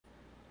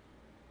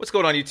What's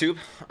going on, YouTube?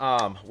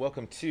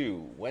 Welcome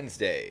to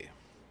Wednesday.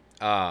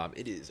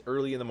 It is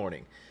early in the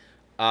morning.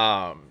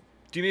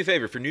 Do me a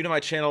favor, if you're new to my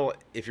channel,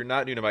 if you're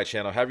not new to my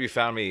channel, however you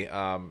found me,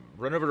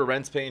 run over to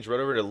Ren's page, run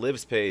over to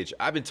Liv's page.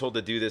 I've been told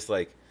to do this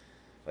like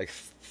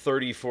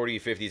 30, 40,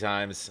 50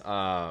 times.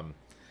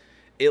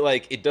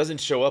 It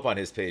doesn't show up on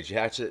his page. You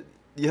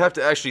have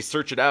to actually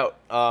search it out.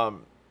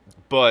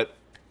 But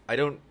I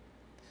don't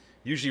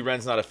usually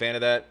Ren's not a fan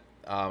of that.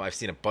 I've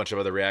seen a bunch of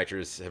other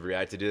reactors have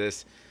reacted to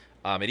this.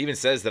 It even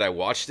says that I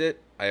watched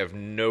it. I have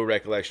no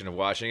recollection of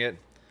watching it.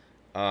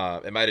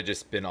 It might have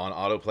just been on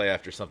autoplay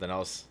after something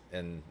else,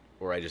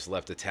 or I just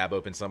left a tab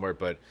open somewhere,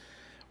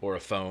 or a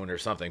phone or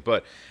something.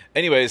 But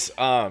anyways,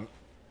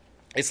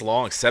 it's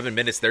long, 7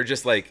 minutes. They're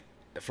just like,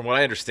 from what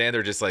I understand,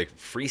 they're just like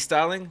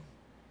freestyling.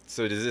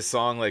 So does this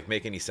song like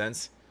make any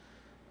sense?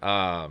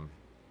 It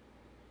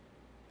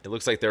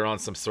looks like they're on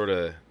some sort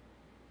of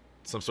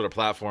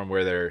platform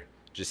where they're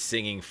just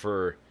singing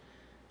for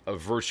a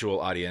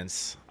virtual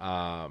audience.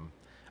 I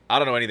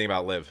don't know anything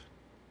about Live.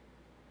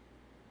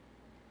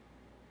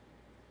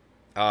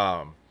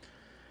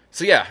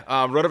 So yeah,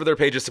 run over their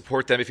page to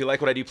support them. If you like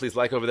what I do, please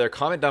like over there.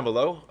 Comment down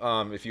below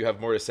if you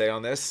have more to say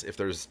on this. If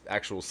there's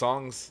actual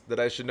songs that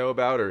I should know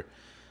about, or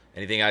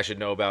anything I should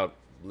know about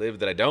Live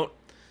that I don't,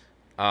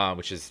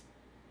 which is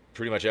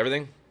pretty much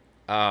everything.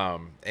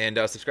 And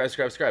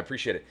subscribe.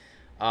 Appreciate it.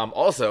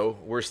 Also,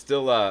 we're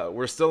still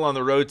on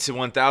the road to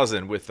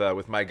 1,000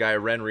 with my guy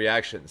Ren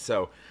reaction.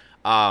 So,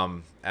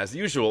 as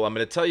usual, I'm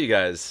going to tell you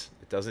guys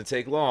it doesn't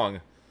take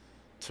long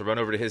to run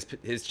over to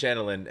his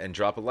channel and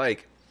drop a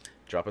like,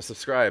 drop a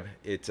subscribe.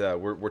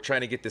 We're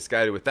trying to get this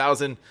guy to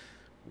 1,000.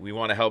 We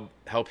want to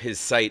help his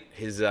site,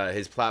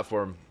 his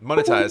platform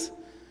monetize,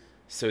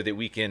 so that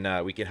we can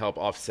help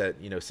offset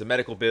some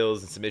medical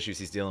bills and some issues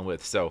he's dealing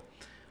with. So,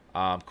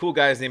 cool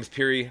guy. His name's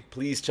Piri.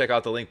 Please check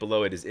out the link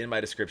below. It is in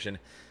my description.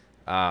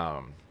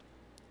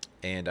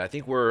 And I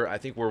think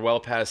we're well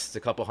past a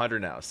couple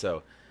hundred now.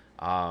 So,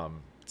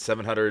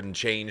 700 and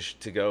change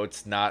to go.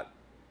 It's not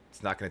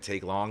going to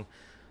take long.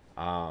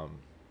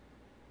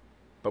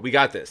 But we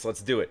got this.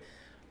 Let's do it.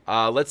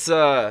 Let's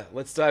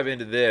dive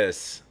into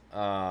this.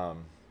 Yeah,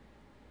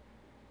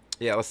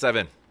 let's dive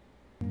in.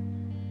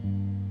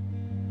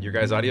 Your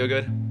guys' audio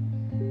good?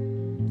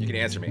 You can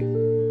answer me.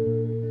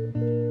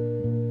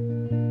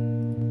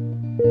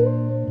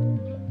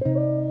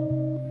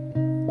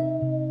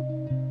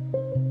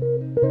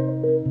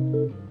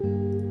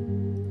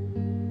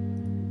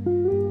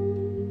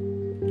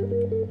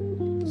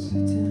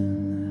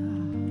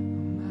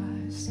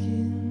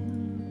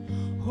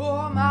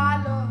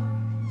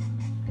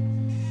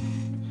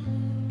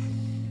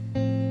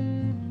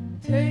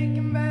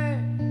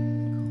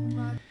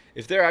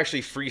 If they're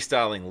actually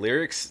freestyling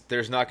lyrics,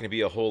 there's not going to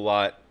be a whole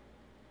lot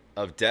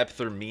of depth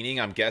or meaning,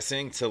 I'm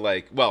guessing, to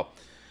well,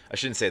 I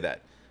shouldn't say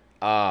that.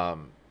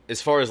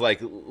 As far as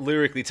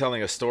lyrically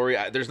telling a story,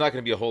 there's not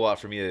going to be a whole lot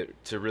for me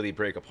to really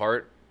break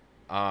apart.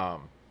 I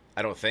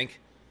don't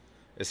think,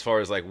 as far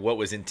as what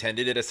was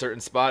intended at a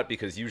certain spot,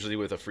 because usually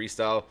with a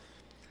freestyle,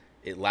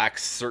 it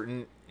lacks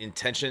certain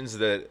intentions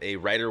that a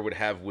writer would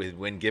have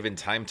when given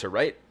time to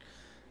write.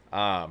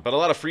 But a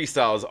lot of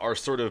freestyles are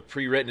sort of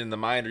pre-written in the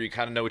mind, or you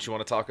kind of know what you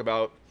want to talk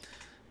about.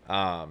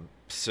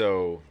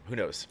 So who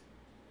knows?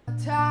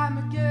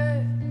 Time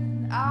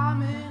again,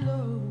 I'm in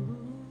love.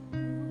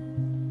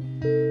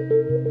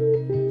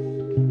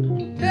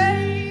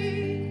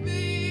 Take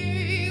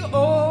me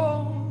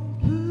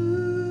open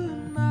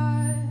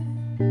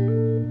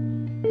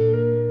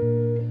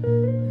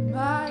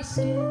my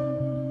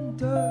skin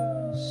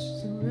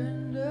does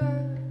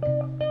surrender.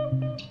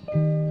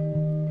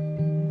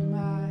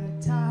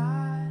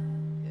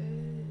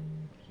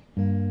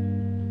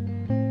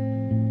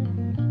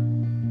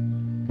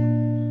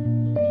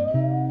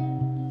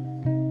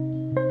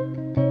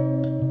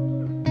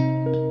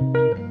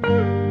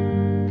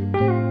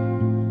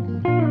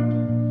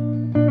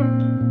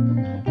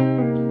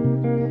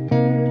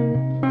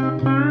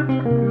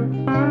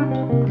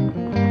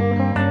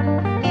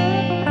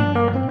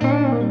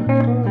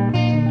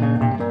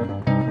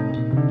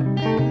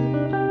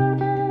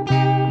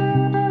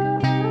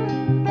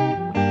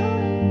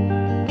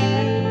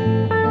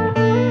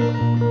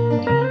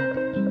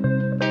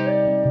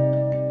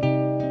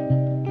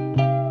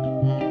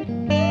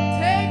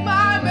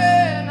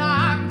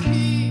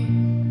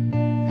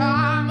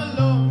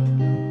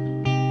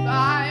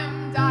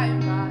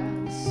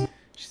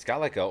 Got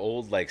like an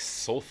old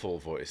soulful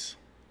voice.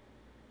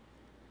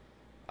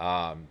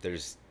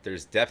 There's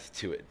depth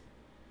to it.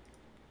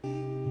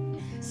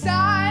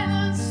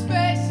 Silent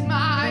space,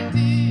 my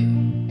dear.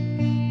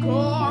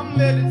 Come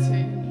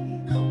meditate,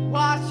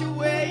 wash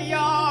away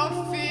your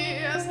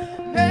fears.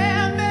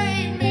 Man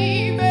made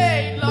me,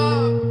 made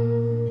love.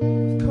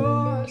 Of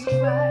course,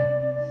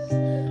 Christ,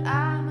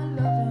 I'm a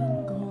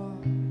loving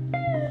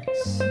God.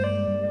 See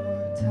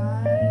your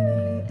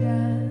tiny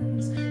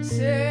dance,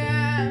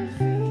 set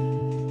free.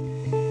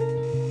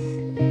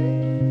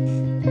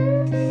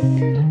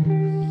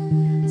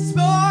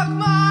 Smoke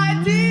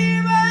my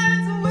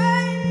demons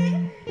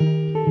away.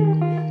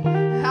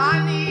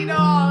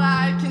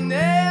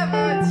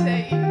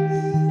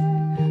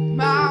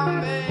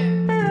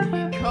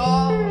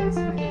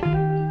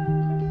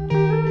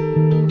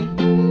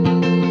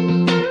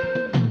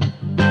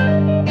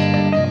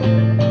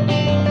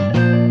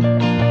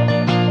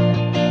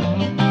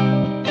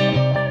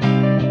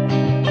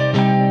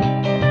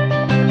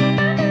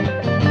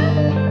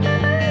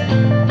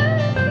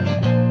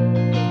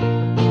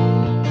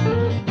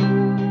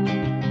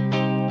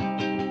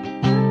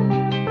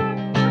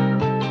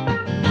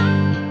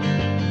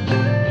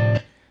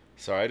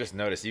 Sorry, I just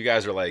noticed you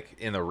guys are like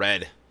in the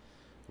red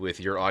with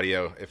your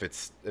audio. If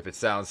it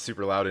sounds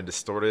super loud and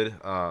distorted,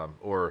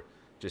 or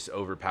just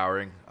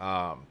overpowering,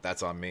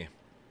 that's on me.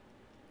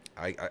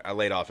 I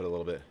laid off it a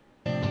little bit.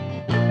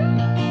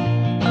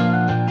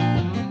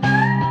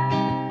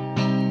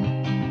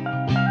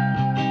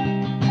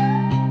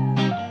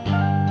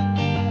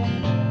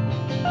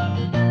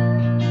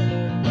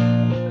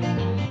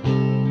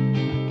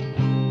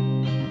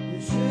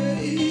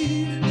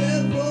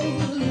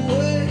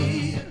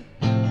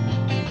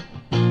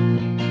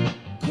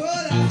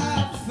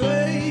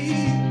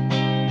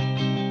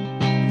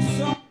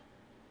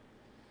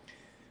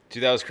 2,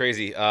 that was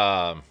crazy.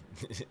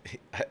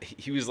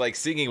 He was like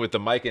singing with the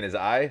mic in his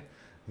eye,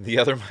 the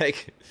other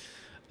mic,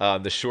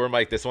 the Shure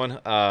mic. This one,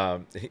 I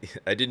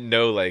didn't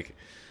know. Like, I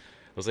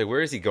was like,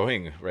 where is he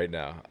going right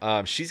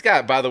now? She's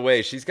got, by the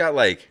way, she's got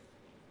like,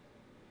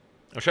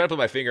 I'm trying to put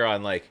my finger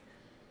on like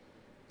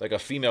a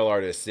female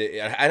artist.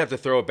 I'd have to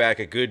throw it back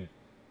a good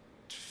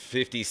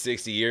 50,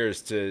 60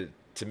 years to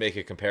make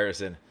a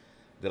comparison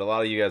that a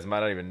lot of you guys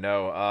might not even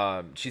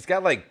know. She's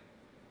got like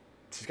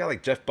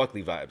Jeff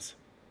Buckley vibes.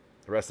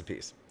 Rest in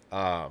peace.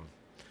 But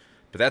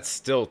that's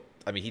still,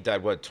 I mean, he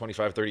died, what,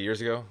 25, 30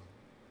 years ago?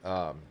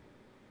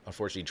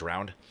 Unfortunately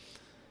drowned.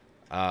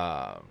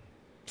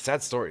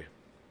 Sad story.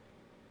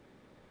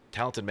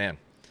 Talented man.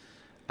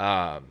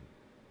 I'm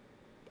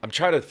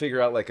trying to figure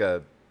out like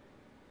but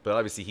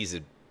obviously he's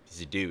a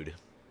dude.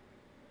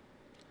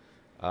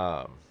 Could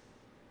I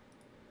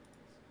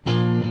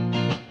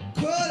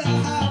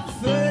have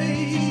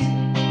faith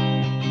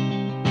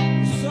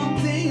in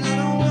something I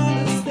don't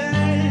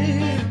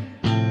understand?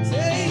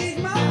 Take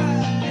my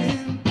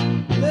hand,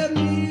 let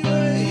me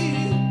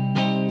wait,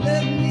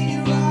 let me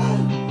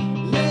ride,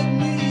 let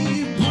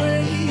me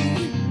pray.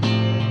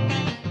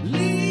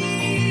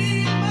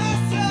 Leave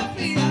myself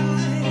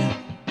behind.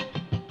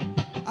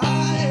 I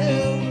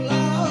have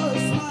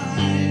lost my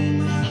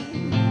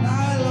mind,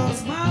 I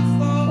lost my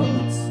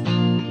thoughts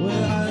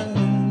where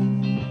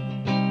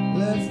I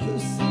left the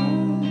sun.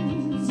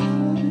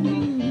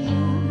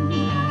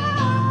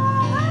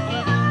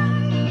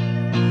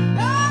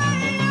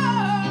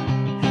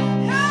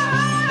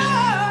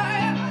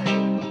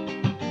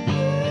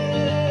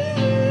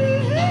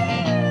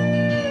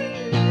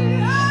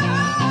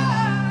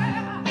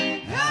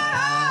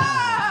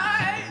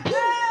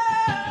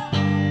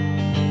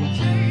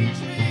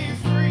 Cage me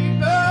free,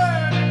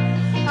 bird.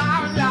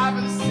 I'm alive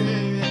and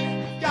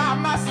sick. Got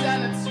my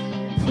sanity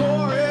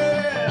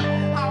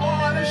pouring. I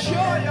wanna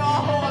show your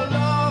whole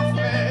love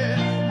me.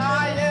 I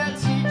am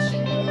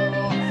teaching you.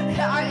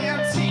 I am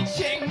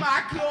teaching my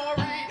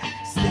glory.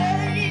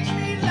 Stage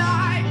me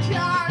like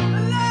I'm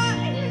alive,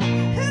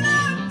 and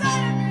I'm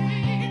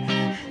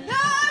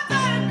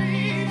gonna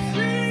be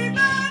free,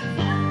 but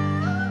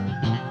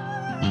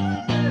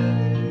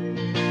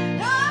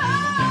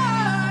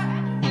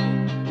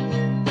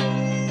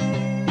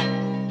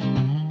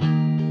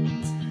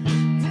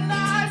did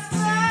I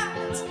slide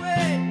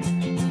away?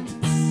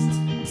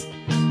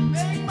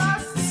 Make my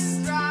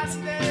sins dry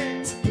today.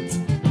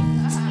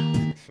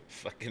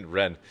 Fucking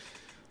Ren.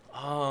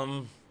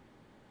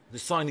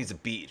 This song needs a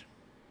beat.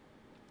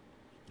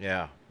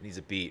 Yeah, it needs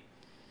a beat.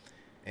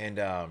 And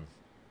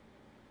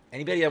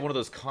anybody have one of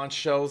those conch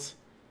shells?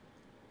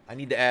 I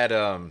need to add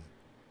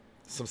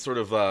some sort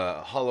of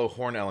hollow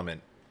horn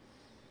element.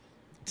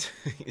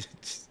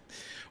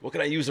 What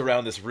can I use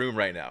around this room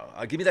right now?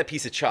 Give me that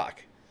piece of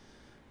chalk.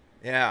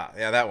 Yeah,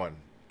 that one.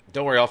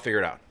 Don't worry, I'll figure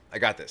it out. I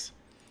got this.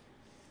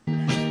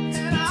 And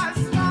I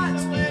slide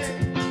away.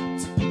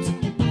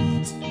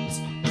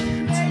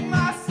 Make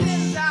my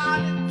sins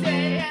out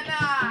today,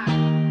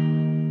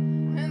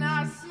 and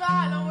I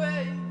slide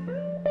away.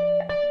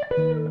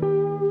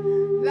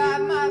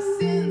 Light my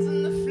sins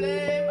in the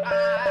flame,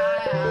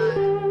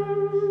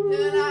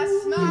 and I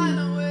smile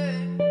away.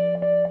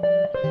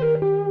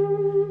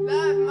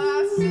 Light my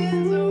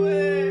sins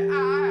away.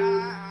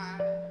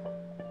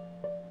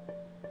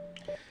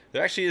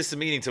 There actually is some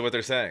meaning to what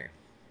they're saying.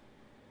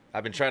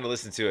 I've been trying to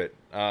listen to it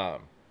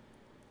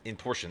in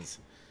portions.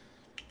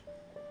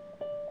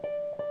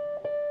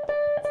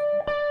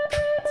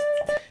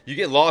 You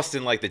get lost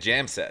in like the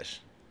jam sesh,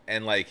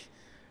 and like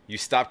you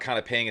stop kind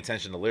of paying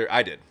attention to lyrics.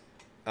 I did.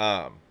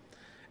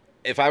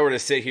 If I were to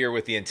sit here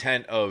with the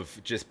intent of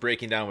just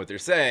breaking down what they're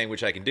saying,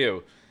 which I can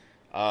do,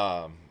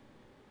 I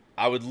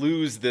would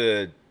lose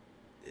the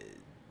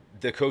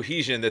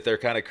cohesion that they're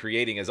kind of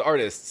creating as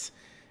artists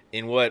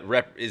in what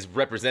is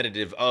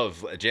representative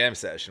of a jam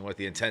session, what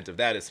the intent of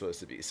that is supposed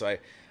to be. So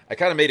I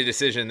kind of made a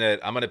decision that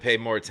I'm going to pay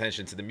more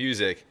attention to the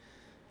music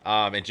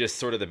and just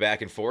sort of the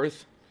back and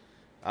forth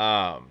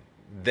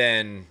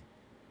than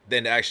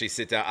to actually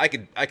sit down. I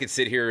could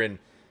sit here and,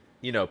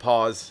 you know,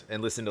 pause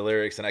and listen to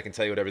lyrics, and I can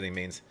tell you what everything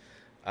means.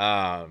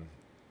 But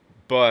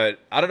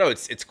I don't know.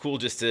 It's cool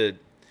just to.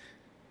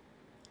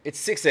 It's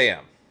 6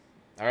 a.m.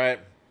 All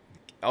right,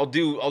 I'll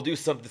do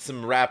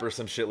some rap or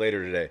some shit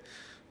later today.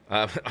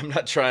 I'm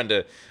not trying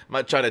to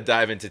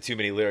dive into too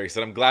many lyrics,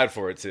 and I'm glad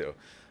for it too.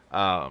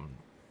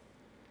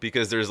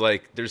 because there's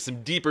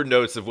some deeper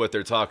notes of what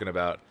they're talking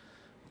about.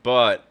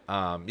 But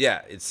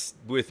yeah, it's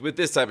with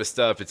this type of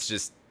stuff,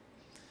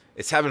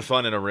 it's having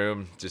fun in a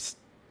room, just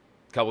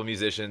a couple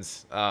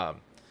musicians.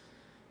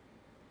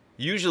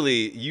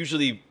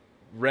 Usually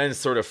Ren's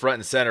sort of front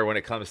and center when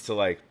it comes to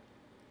like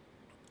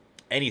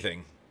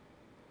anything.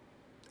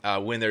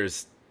 When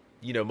there's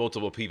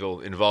multiple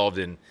people involved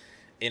in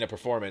a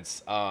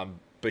performance.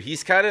 But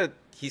he's kind of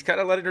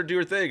letting her do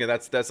her thing, and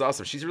that's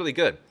awesome. She's really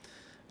good.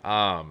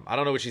 I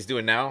don't know what she's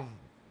doing now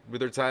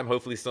with her time.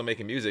 Hopefully, still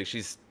making music.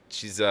 She's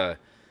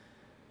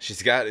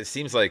got. It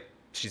seems like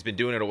she's been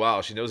doing it a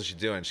while. She knows what she's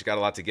doing. She's got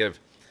a lot to give.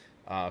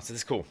 So this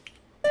is cool.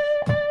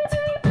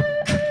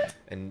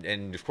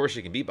 And of course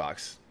she can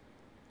beatbox,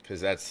 because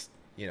that's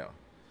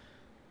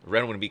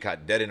Ren wouldn't be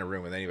caught dead in a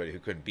room with anybody who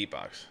couldn't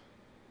beatbox.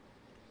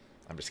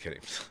 I'm just kidding.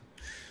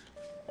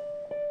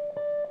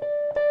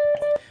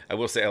 I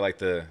will say I like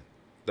the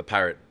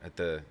pirate at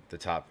the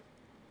top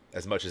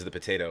as much as the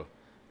potato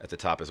at the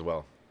top as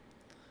well.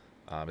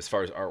 As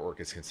far as artwork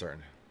is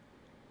concerned,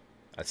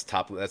 that's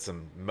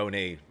some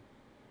Monet,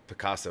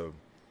 Picasso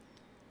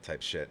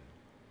type shit.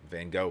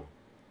 Van Gogh.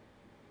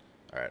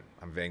 All right,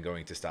 I'm Van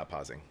Goghing to stop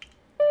pausing.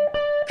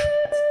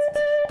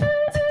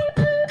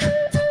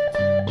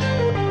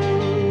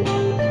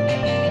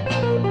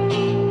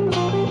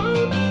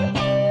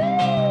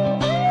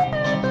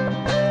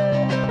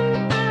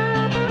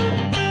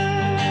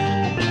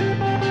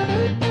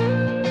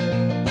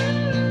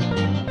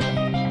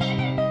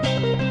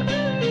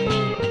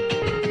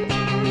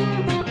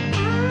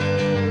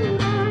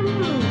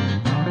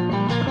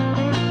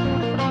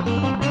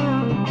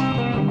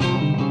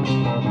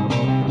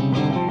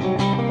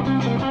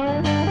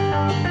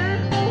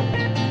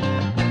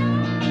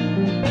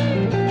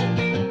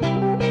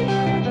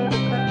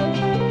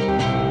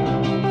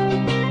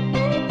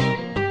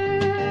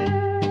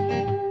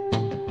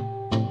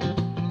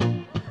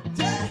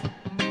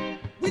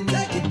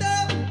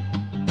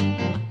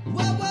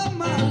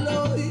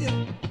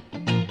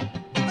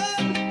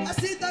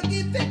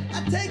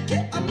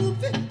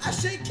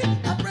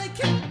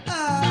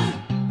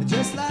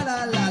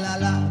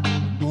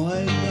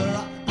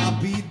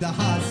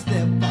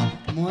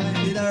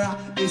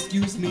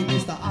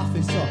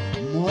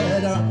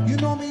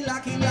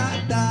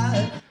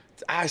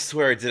 I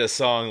swear I did a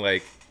song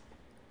like,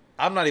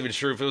 I'm not even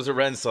sure if it was a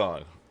Ren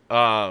song,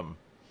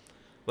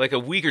 like a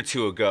week or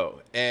two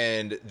ago,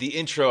 and the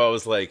intro I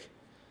was like,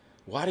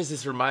 why does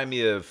this remind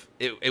me of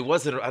it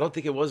wasn't, I don't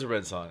think it was a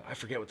Ren song. I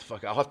forget what the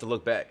fuck. I'll have to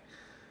look back.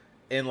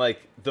 And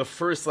like the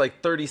first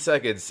like 30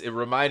 seconds, it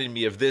reminded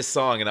me of this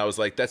song, and I was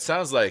like, that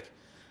sounds like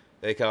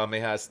they call me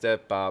hot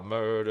step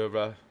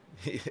murderer.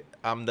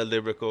 I'm the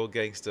lyrical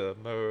gangster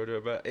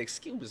murderer.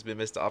 Excuse me,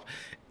 Mr. Off.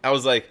 I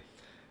was like,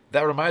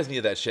 that reminds me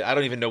of that shit. I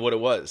don't even know what it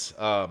was.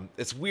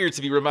 It's weird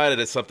to be reminded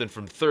of something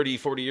from 30,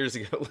 40 years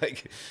ago.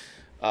 Like,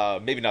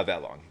 maybe not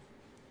that long.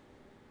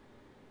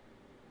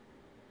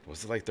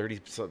 Was it like 30?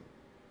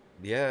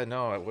 Yeah,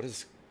 no. What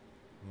is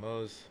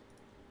Mo's?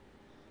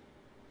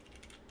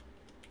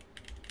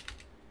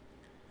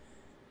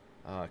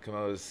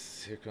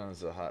 Kamo's, here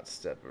comes a hot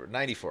stepper.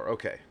 94.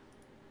 Okay.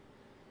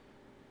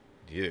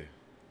 Yeah.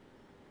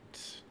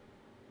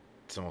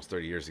 It's almost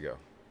 30 years ago.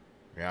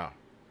 Yeah.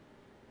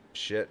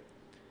 Shit.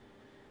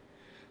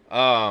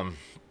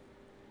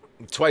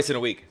 Twice in a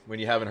week when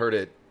you haven't heard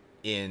it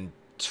in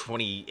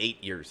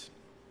 28 years.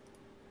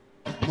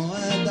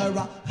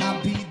 Murderer,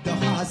 happy the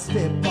hard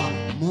stepper.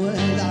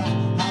 Murderer,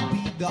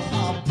 happy the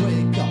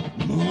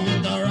heartbreaker.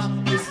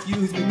 Murderer,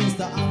 excuse me,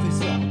 Mr.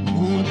 Officer.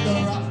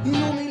 Murderer, you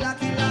know me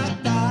like it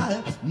like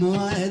that.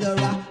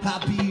 Murderer,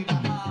 happy.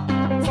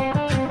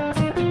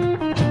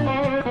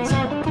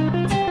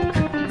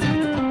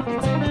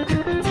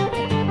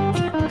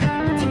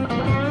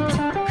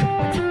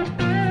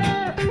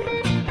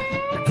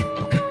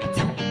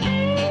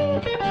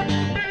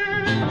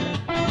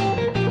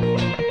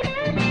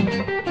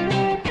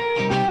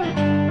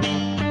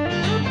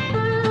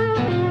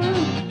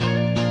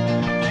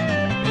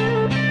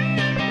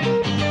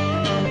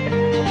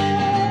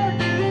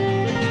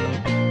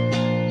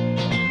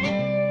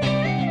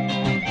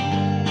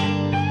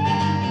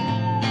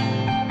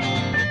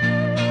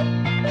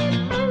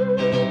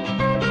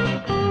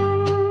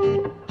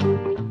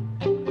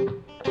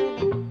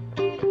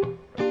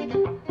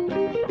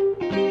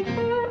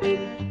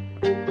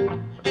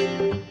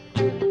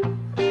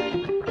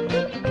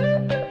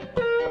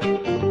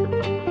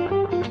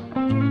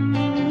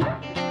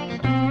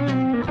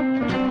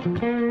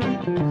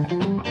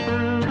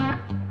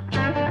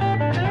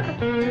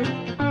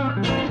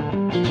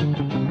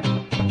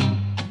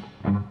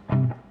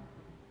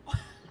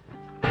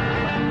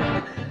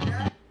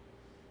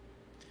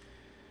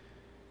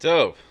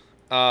 Dope.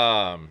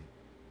 No,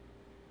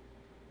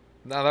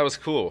 that was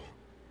cool.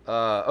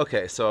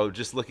 Okay, so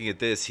just looking at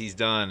this, he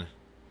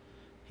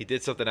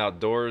did something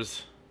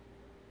outdoors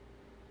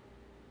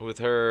with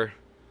her.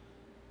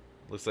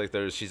 Looks like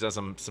she's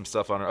done some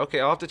stuff on her.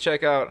 Okay, I'll have to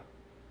check out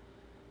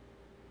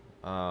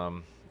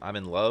I'm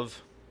in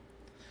Love.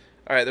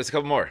 All right, there's a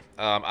couple more.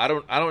 I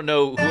don't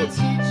know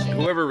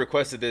whoever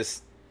requested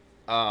this.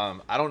 I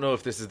don't know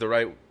if this is the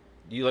right.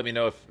 You let me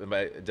know if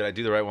did I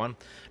do the right one.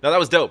 No, that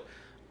was dope.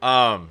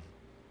 Um,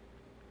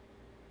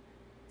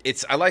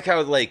 it's I like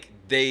how like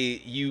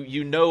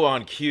you know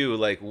on cue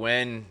like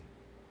when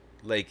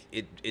like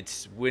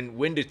it's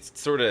when to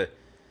sort of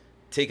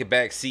take a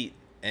back seat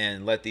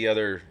and let the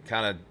other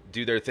kind of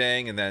do their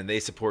thing, and then they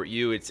support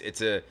you. It's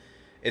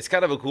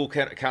kind of a cool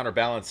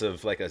counterbalance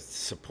of like a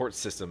support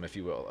system, if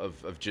you will,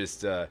 of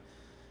just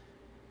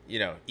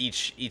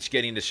each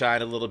getting to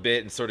shine a little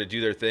bit and sort of do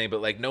their thing,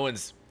 but like no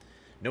one's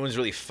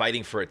really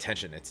fighting for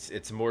attention.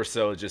 It's more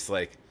so just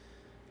like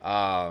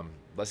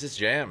let's just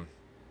jam,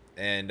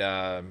 and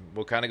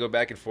we'll kind of go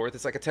back and forth.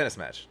 It's like a tennis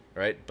match,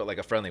 right? But like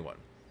a friendly one,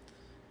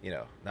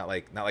 not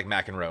like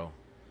McEnroe,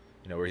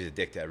 where he's a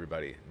dick to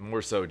everybody.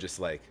 More so just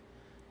like,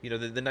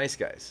 the nice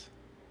guys,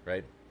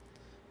 right?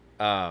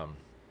 Um,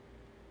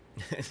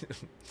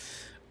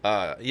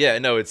 yeah,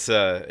 no, it's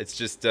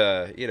just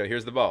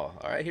here's the ball.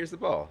 All right, here's the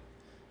ball.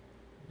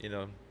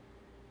 A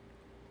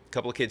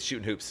couple of kids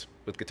shooting hoops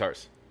with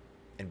guitars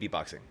and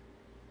beatboxing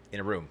in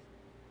a room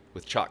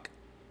with chalk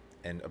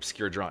and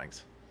obscure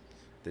drawings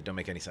that don't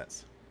make any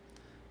sense.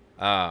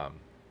 I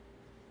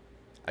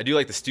do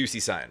like the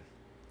Stussy sign.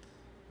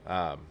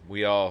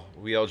 We all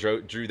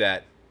drew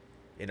that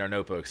in our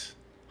notebooks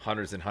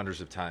hundreds and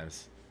hundreds of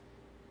times.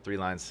 3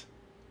 lines,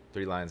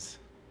 3 lines.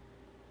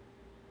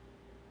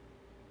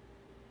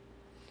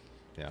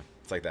 Yeah,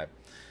 it's like that.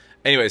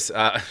 Anyways,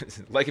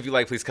 like if you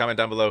like, please comment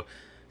down below.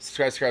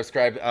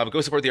 Subscribe.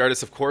 Go support the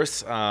artists, of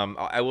course.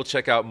 I will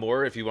check out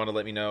more if you want to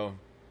let me know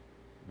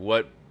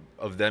what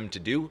of them to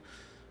do.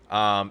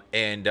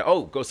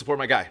 Go support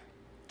my guy.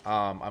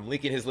 I'm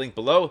linking his link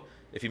below.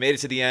 If you made it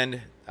to the end,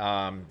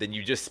 then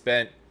you just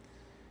spent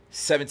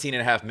 17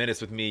 and a half minutes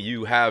with me.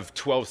 You have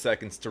 12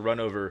 seconds to run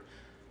over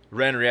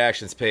Ren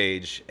Reactions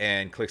page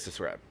and click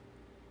subscribe.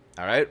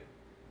 All right,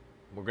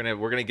 we're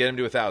gonna get him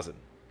to 1,000.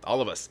 All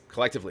of us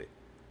collectively.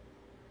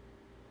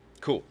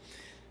 Cool.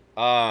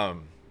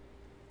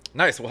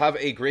 Nice. We'll have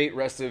a great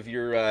rest of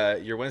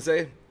your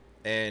Wednesday,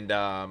 and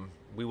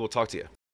we will talk to you.